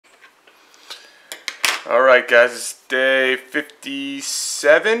Alright guys, it's day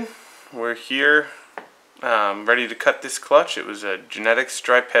 57. We're here, ready to cut this clutch. It was a genetic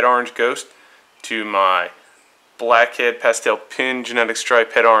stripe head orange ghost to my blackhead pastel pin genetic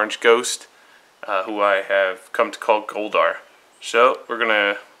stripe head orange ghost, who I have come to call Goldar. So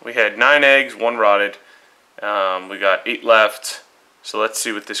we had 9 eggs, 1 rotted. We got 8 left. So let's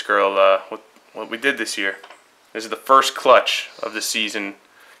see what this girl, what we did this year. This is the first clutch of the season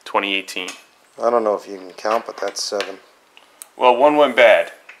 2018. I don't know if you can count, but that's 7. Well, 1 went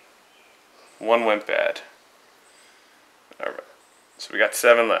bad. 1 went bad. Alright. So we got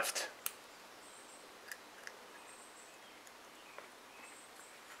 7 left.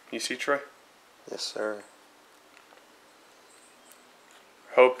 You see, Troy? Yes, sir.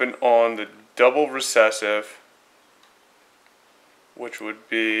 Hoping on the double recessive, which would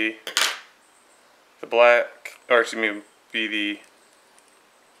be the be the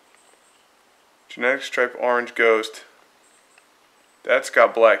genetic stripe orange ghost. That's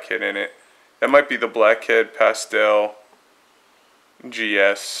got blackhead in it. That might be the blackhead pastel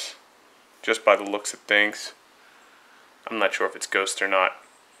GS, just by the looks of things. I'm not sure if it's ghost or not.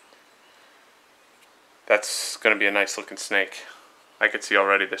 That's going to be a nice looking snake. I could see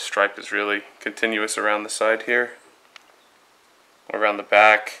already the stripe is really continuous around the side here, around the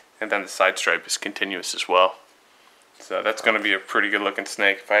back, and then the side stripe is continuous as well. So that's going to be a pretty good looking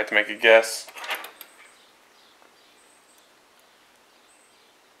snake if I had to make a guess.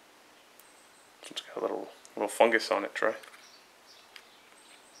 It's got a little fungus on it, Troy.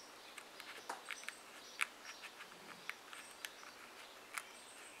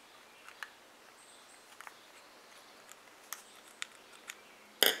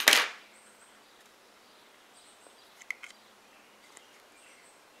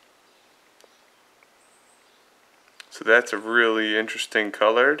 So that's a really interesting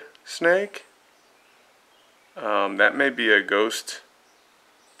colored snake. That may be a ghost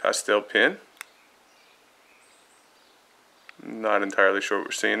pastel pin. Not entirely sure what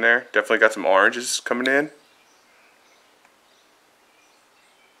we're seeing there. Definitely got some oranges coming in.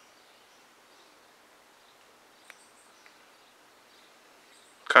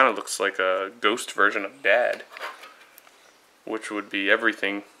 Kind of looks like a ghost version of Dad, which would be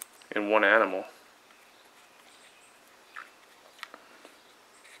everything in one animal.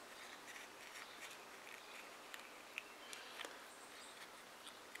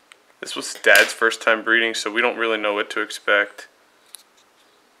 This was Dad's first time breeding, so we don't really know what to expect.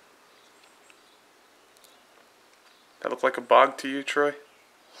 That look like a B.O.G to you, Troy?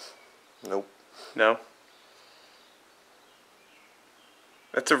 Nope. No?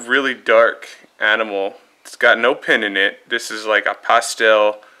 That's a really dark animal. It's got no pin in it. This is like a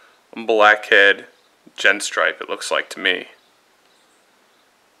pastel blackhead gen stripe, it looks like to me.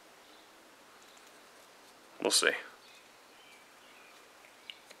 We'll see.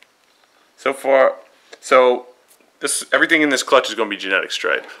 Everything in this clutch is going to be genetic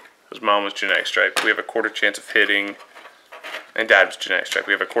stripe. Because Mom was genetic stripe. We have a quarter chance of hitting, and Dad was genetic stripe.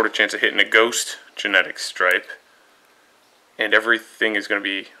 We have a quarter chance of hitting a ghost genetic stripe. And everything is going to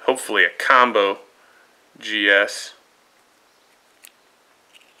be, hopefully, a combo GS.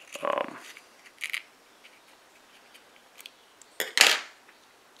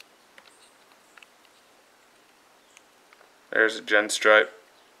 There's a gen stripe.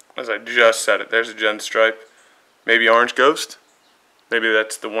 As I just said it, there's a gen stripe. Maybe orange ghost. Maybe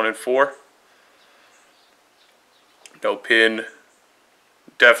that's the 1 in 4. No pin.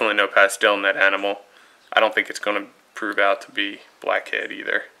 Definitely no pastel in that animal. I don't think it's going to prove out to be blackhead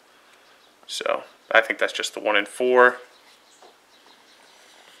either. So I think that's just the 1 in 4.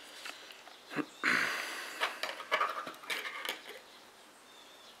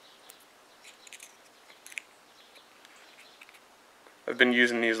 I've been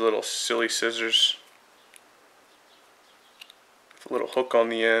using these little silly scissors with a little hook on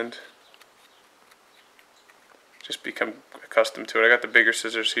the end. Just become accustomed to it. I got the bigger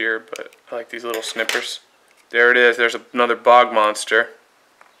scissors here, but I like these little snippers. There it is. There's another B.O.G monster.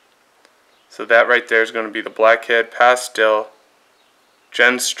 So that right there is going to be the blackhead pastel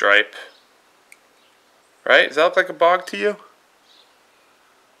gen stripe. Right? Does that look like a B.O.G to you?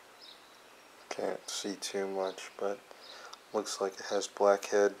 Can't see too much, but looks like it has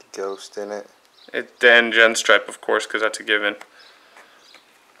blackhead ghost in it. And gen stripe, of course, because that's a given.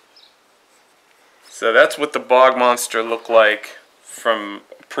 So that's what the B.O.G monster looked like from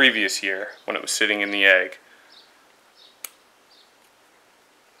previous year when it was sitting in the egg.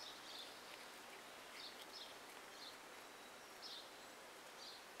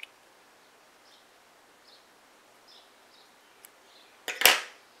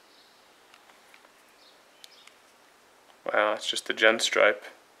 Wow, it's just the gen stripe.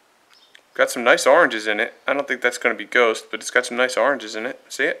 Got some nice oranges in it. I don't think that's going to be ghost, but it's got some nice oranges in it.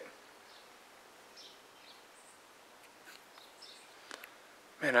 See it?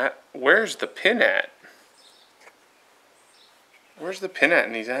 Man, where's the pin at? Where's the pin at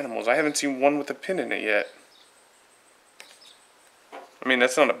in these animals? I haven't seen one with a pin in it yet. I mean,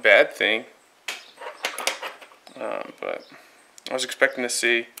 that's not a bad thing. But I was expecting to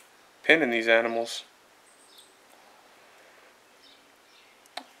see pin in these animals.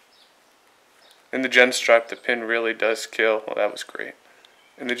 In the gen stripe, the pin really does kill. Well, that was great.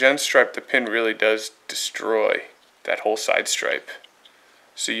 In the gen stripe, the pin really does destroy that whole side stripe.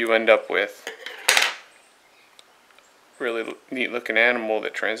 So you end up with a really neat looking animal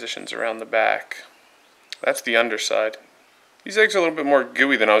that transitions around the back. That's the underside. These eggs are a little bit more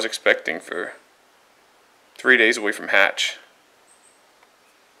gooey than I was expecting for 3 days away from hatch.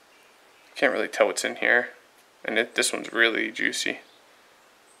 Can't really tell what's in here. And this one's really juicy.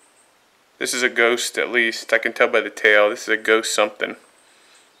 This is a ghost, at least. I can tell by the tail. This is a ghost something.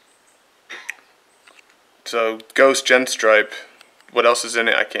 So, ghost gen stripe. What else is in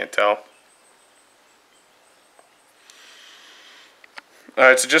it? I can't tell.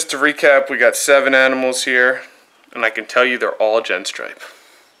 Alright, so just to recap, we got 7 animals here. And I can tell you they're all gen stripe.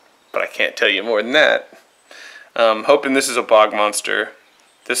 But I can't tell you more than that. Hoping this is a bog monster.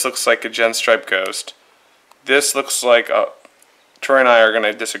 This looks like a gen stripe ghost. This looks like a... Troy and I are going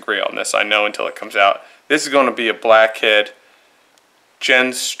to disagree on this, I know, until it comes out. This is going to be a blackhead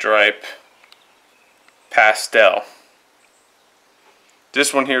gen stripe pastel.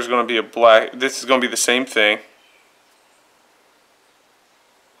 This one here is going to be a black... This is going to be the same thing.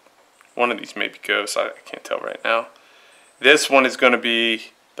 One of these may be ghosts. I can't tell right now. This one is going to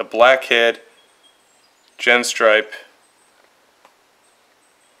be the blackhead gen stripe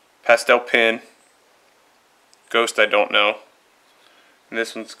pastel pin. Ghost, I don't know. And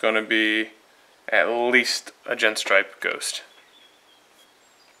this one's going to be at least a gen stripe ghost.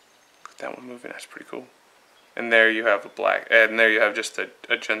 Look at that one moving. That's pretty cool. And there you have a black. And there you have just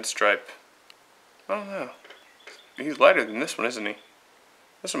a gen stripe. I don't know. He's lighter than this one, isn't he?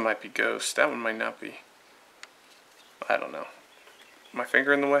 This one might be ghost. That one might not be. I don't know. My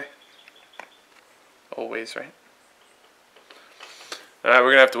finger in the way? Always, right? Alright, we're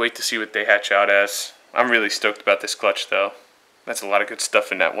going to have to wait to see what they hatch out as. I'm really stoked about this clutch, though. That's a lot of good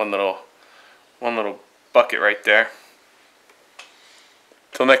stuff in that one little bucket right there.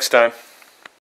 Till next time.